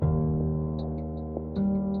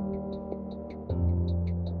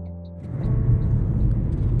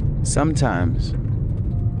Sometimes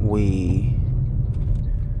we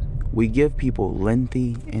give people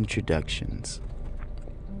lengthy introductions.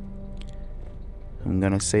 I'm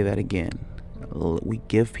going to say that again. We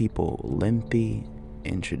give people lengthy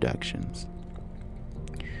introductions.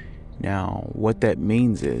 Now, what that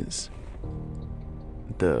means is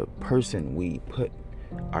the person we put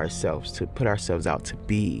ourselves out to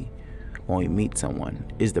be when we meet someone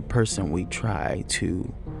is the person we try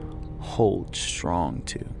to hold strong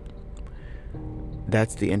to.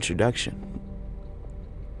 That's the introduction.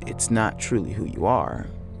 It's not truly who you are.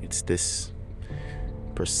 It's this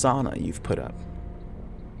persona you've put up,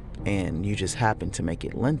 and you just happen to make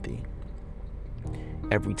it lengthy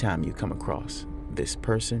every time you come across this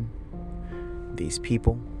person, these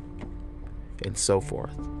people, and so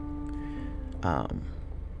forth.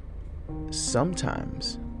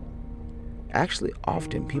 Sometimes, actually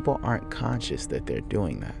often, people aren't conscious that they're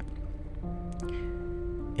doing that.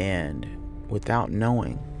 And without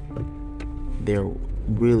knowing, they're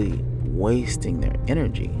really wasting their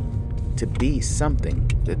energy to be something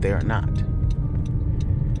that they are not.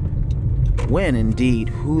 When indeed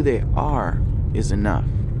who they are is enough.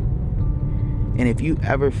 And if you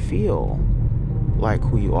ever feel like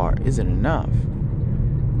who you are isn't enough,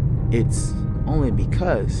 it's only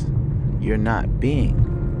because you're not being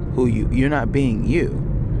you're not being you.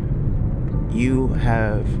 You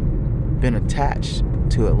have been attached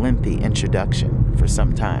to a lengthy introduction for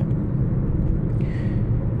some time.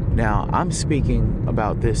 Now, I'm speaking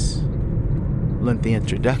about this lengthy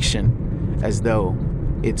introduction as though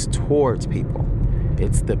it's towards people.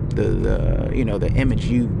 It's the image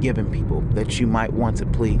you've given people that you might want to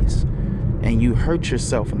please, and you hurt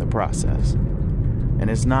yourself in the process. And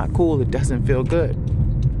it's not cool. It doesn't feel good.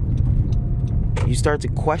 You start to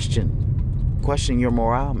question your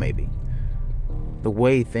morale, maybe. The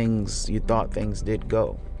way you thought things did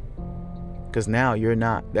go. Because now you're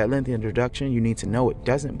not, that lengthy introduction, you need to know it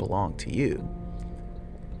doesn't belong to you.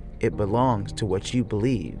 It belongs to what you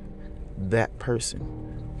believe that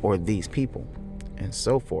person or these people and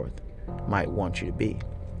so forth might want you to be.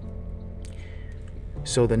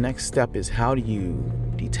 So the next step is, how do you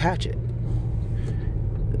detach it?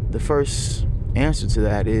 The first answer to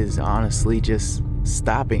that is honestly just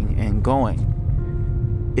stopping and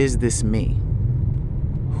going. Is this me?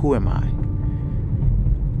 Who am I?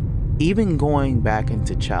 Even going back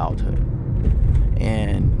into childhood.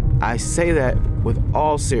 And I say that with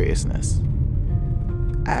all seriousness.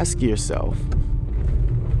 Ask yourself,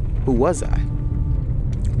 who was I?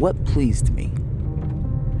 What pleased me?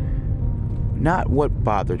 Not what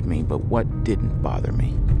bothered me, but what didn't bother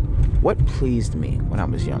me. What pleased me when I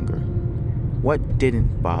was younger? What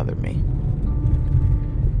didn't bother me?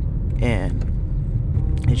 And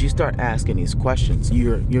as you start asking these questions,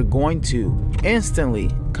 you're going to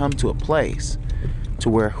instantly come to a place to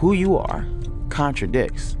where who you are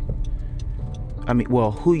contradicts.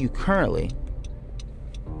 Who you currently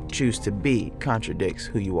choose to be contradicts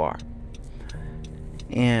who you are.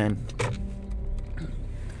 And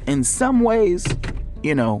in some ways,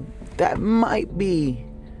 that might be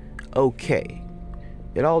okay.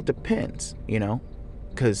 It all depends,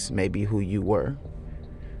 because maybe who you were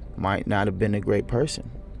might not have been a great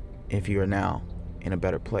person if you are now in a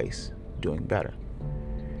better place, doing better.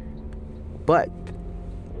 But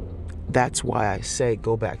that's why I say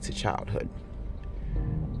go back to childhood.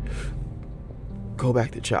 Go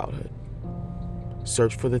back to childhood.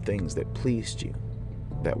 Search for the things that pleased you,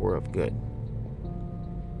 that were of good.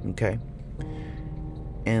 Okay?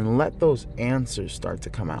 And let those answers start to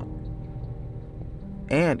come out.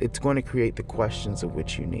 And it's going to create the questions of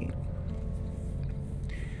which you need.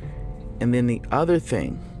 And then the other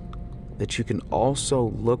thing that you can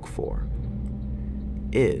also look for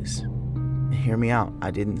is, hear me out,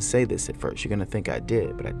 I didn't say this at first. You're going to think I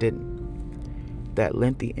did, but I didn't. That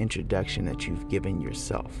lengthy introduction that you've given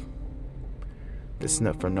yourself. That's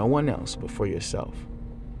not for no one else but for yourself.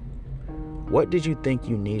 What did you think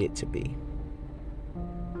you needed to be?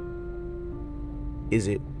 Is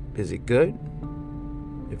it good?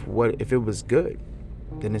 If it was good,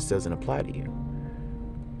 then this doesn't apply to you.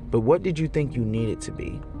 But what did you think you needed to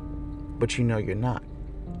be, but you're not?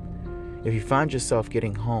 If you find yourself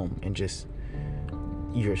getting home and just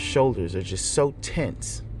your shoulders are just so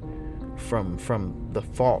tense from the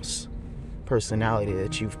false personality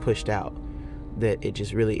that you've pushed out that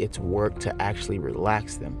it's work to actually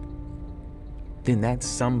relax them, then that's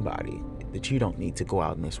somebody that you don't need to go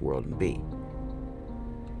out in this world and be.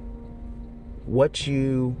 What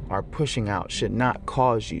you are pushing out should not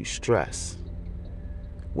cause you stress.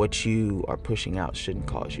 What you are pushing out shouldn't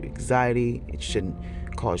cause you anxiety. It shouldn't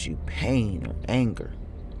cause you pain or anger.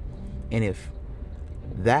 And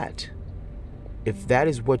that if that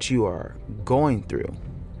is what you are going through,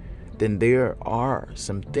 then there are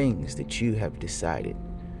some things that you have decided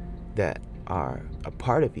that are a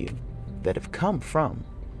part of you that have come from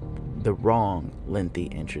the wrong lengthy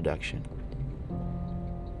introduction.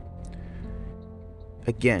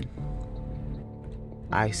 Again,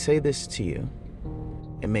 I say this to you,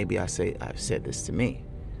 and maybe I've said this to me.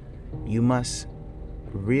 You must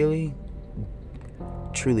really,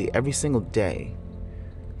 truly, every single day,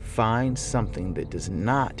 find something that does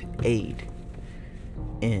not aid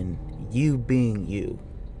in you being you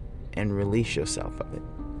and release yourself of it.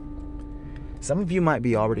 Some of you might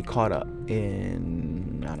be already caught up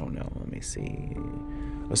in, I don't know, let me see,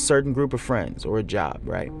 a certain group of friends or a job,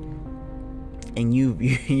 right? And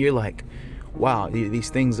you're like, wow, these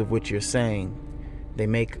things of which you're saying, they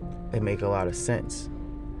make a lot of sense.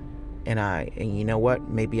 And you know what?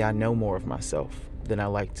 Maybe I know more of myself than I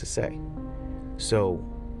like to say. So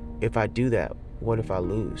if I do that, what if I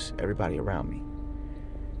lose everybody around me?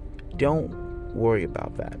 Don't worry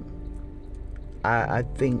about that. I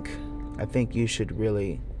think you should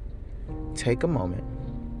really take a moment,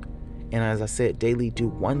 and as I said, daily do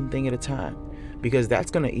one thing at a time, because that's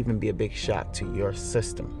going to even be a big shock to your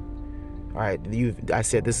system. All right, I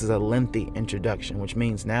said this is a lengthy introduction, which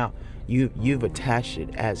means now you've attached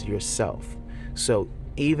it as yourself. So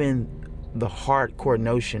even the hardcore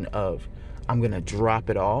notion of I'm going to drop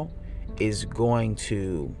it all it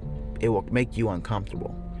will make you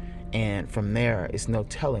uncomfortable. And from there, it's no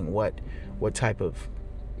telling what type of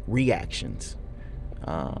reactions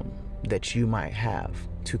that you might have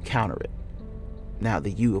to counter it. Now,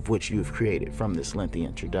 the you of which you have created from this lengthy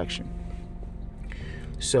introduction.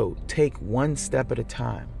 So take one step at a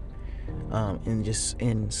time,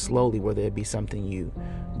 and slowly, whether it be something you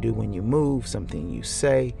do when you move, something you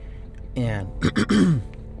say, and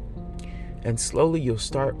and slowly you'll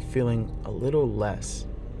start feeling a little less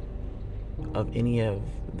of any of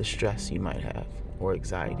the stress you might have or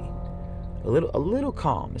anxiety. A little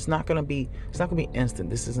calm. It's not gonna be instant.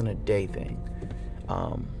 This isn't a day thing,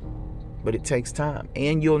 but it takes time.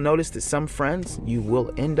 And you'll notice that some friends you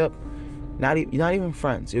will end up not even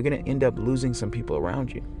friends. You're gonna end up losing some people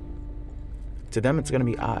around you. To them, it's gonna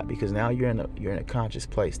be odd because now you're in a conscious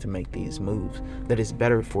place to make these moves that is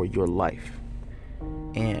better for your life,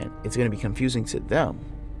 and it's gonna be confusing to them.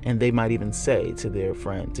 And they might even say to their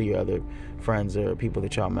friend, to your other friends or people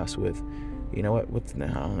that y'all mess with, you know what? I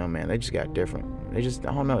don't know, man. They just got different. They just,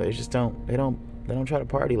 I don't know. They just don't. They don't try to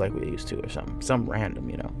party like we used to, or something. Some random,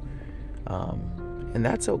 you know. And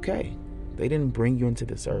that's okay. They didn't bring you into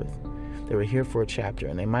this earth. They were here for a chapter,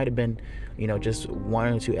 and they might have been, you know, just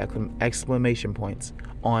one or two exclamation points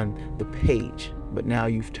on the page. But now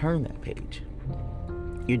you've turned that page.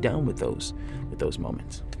 You're done with those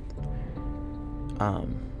moments.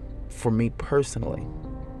 For me personally,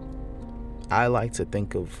 I like to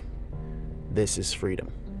think of this as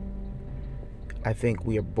freedom. I think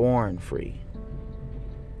we are born free.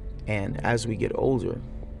 And as we get older,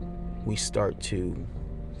 we start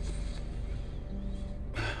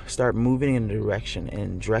moving in a direction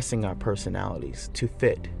and dressing our personalities to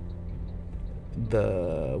fit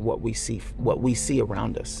what we see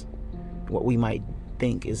around us, what we might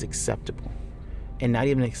think is acceptable, and not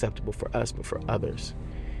even acceptable for us, but for others.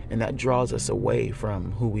 And that draws us away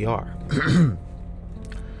from who we are.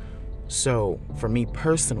 So for me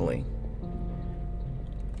personally,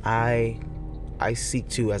 I seek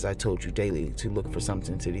to, as I told you, daily to look for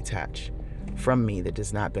something to detach from me that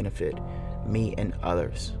does not benefit me and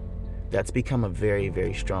others. That's become a very,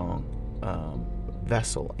 very strong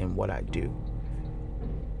vessel in what I do.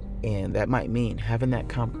 And that might mean having that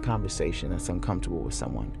conversation that's uncomfortable with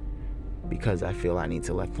someone, because I feel I need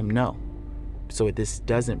to let them know, so this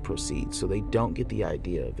doesn't proceed, so they don't get the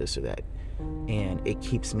idea of this or that. And it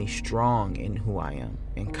keeps me strong in who I am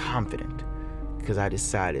and confident, because I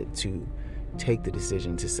decided to take the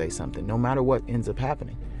decision to say something. No matter what ends up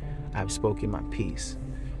happening, I've spoken my piece.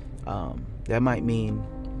 That might mean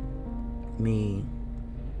me,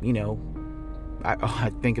 you know,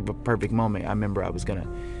 I think of a perfect moment. I remember it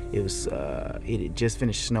had just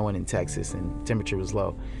finished snowing in Texas and temperature was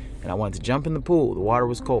low, and I wanted to jump in the pool. The water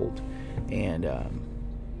was cold, and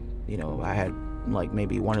you know, I had like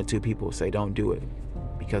maybe one or two people say don't do it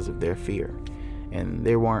because of their fear, and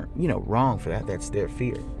they weren't, you know, wrong for that. That's their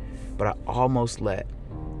fear. But I almost let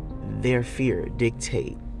their fear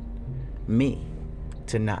dictate me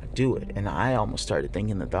to not do it, and I almost started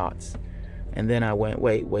thinking the thoughts, and then I went,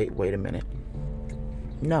 wait a minute,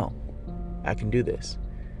 no, I can do this.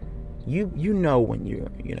 You know when you're,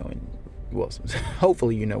 you know,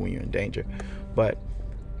 hopefully you know when you're in danger, but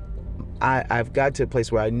I've got to a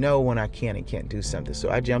place where I know when I can and can't do something. So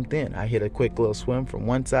I jumped in. I hit a quick little swim from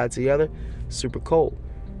one side to the other, super cold.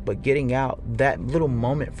 But getting out, that little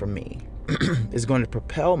moment for me is going to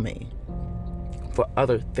propel me for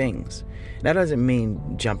other things. That doesn't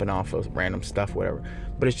mean jumping off of random stuff, whatever,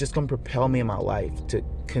 but it's just going to propel me in my life to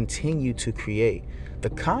continue to create the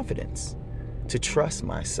confidence to trust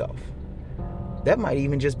myself. That might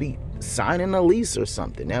even just be signing a lease or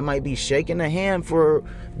something. That might be shaking a hand for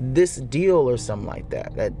this deal or something like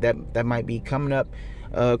that. That might be coming up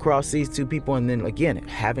across these two people, and then again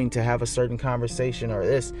having to have a certain conversation or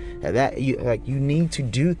this that. You need to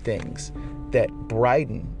do things that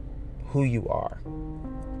brighten who you are,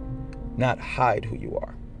 not hide who you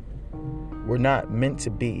are. We're not meant to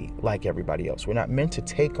be like everybody else. We're not meant to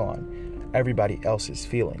take on everybody else's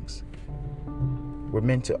feelings. We're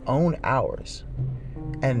meant to own ours.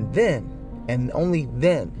 And then, and only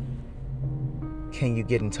then, can you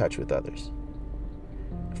get in touch with others.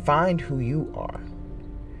 Find who you are.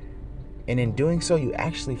 And in doing so, you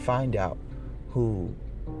actually find out who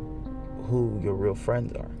your real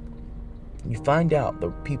friends are. You find out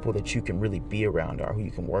the people that you can really be around are, who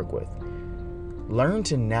you can work with. Learn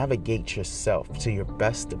to navigate yourself to your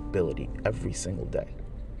best ability every single day.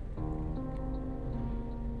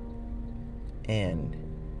 And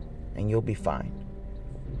you'll be fine.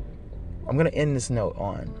 I'm going to end this note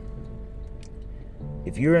on,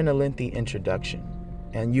 if you're in a lengthy introduction,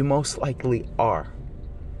 and you most likely are,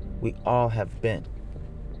 we all have been,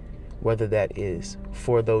 whether that is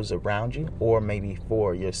for those around you or maybe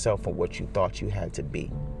for yourself or what you thought you had to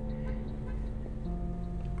be.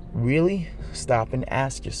 Really stop and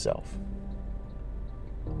ask yourself,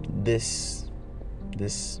 this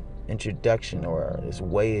introduction or this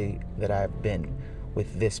way that I've been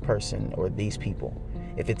with this person or these people,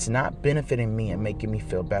 if it's not benefiting me and making me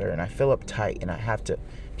feel better, and I feel uptight and I have to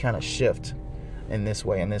kind of shift in this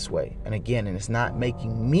way and again, and it's not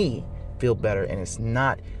making me feel better and it's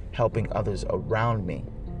not helping others around me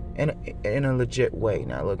in a legit way.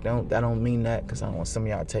 Now look, I don't mean that, because I don't want some of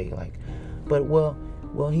y'all to take like, but well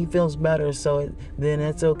he feels better, so then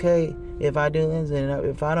it's okay if I do this, and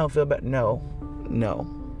if I don't feel better. No,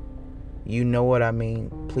 you know what I mean.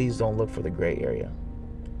 Please don't look for the gray area.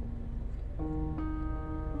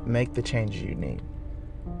 Make the changes you need.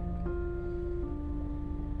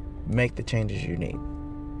 Make the changes you need.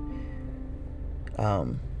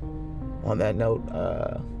 On that note,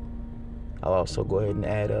 I'll also go ahead and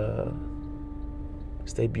add,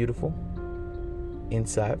 stay beautiful,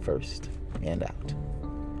 inside first and out.